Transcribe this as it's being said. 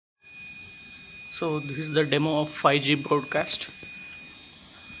So this is the demo of 5G broadcast.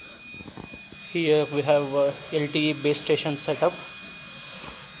 Here we have a LTE base station setup.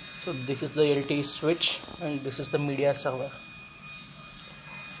 So this is the LTE switch and this is the media server.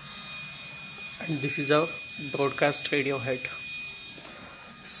 And this is our broadcast radio head.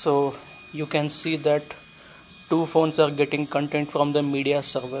 So you can see that two phones are getting content from the media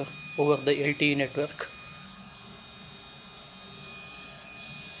server over the LTE network.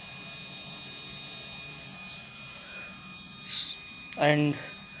 And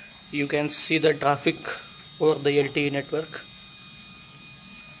you can see the traffic over the LTE network.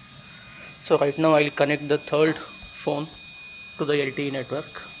 So right now I'll connect the third phone to the LTE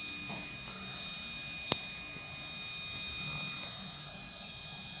network.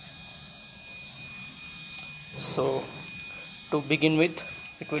 So to begin with,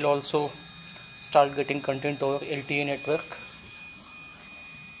 it will also start getting content over LTE network.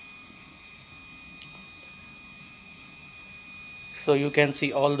 So you can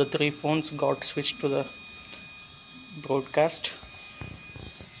see all the three phones got switched to the broadcast.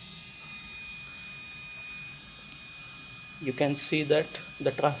 You can see that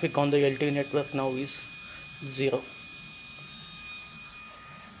the traffic on the LTE network now is 0.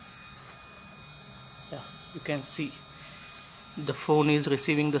 Yeah, you can see the phone is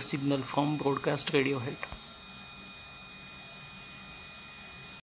receiving the signal from broadcast radio head.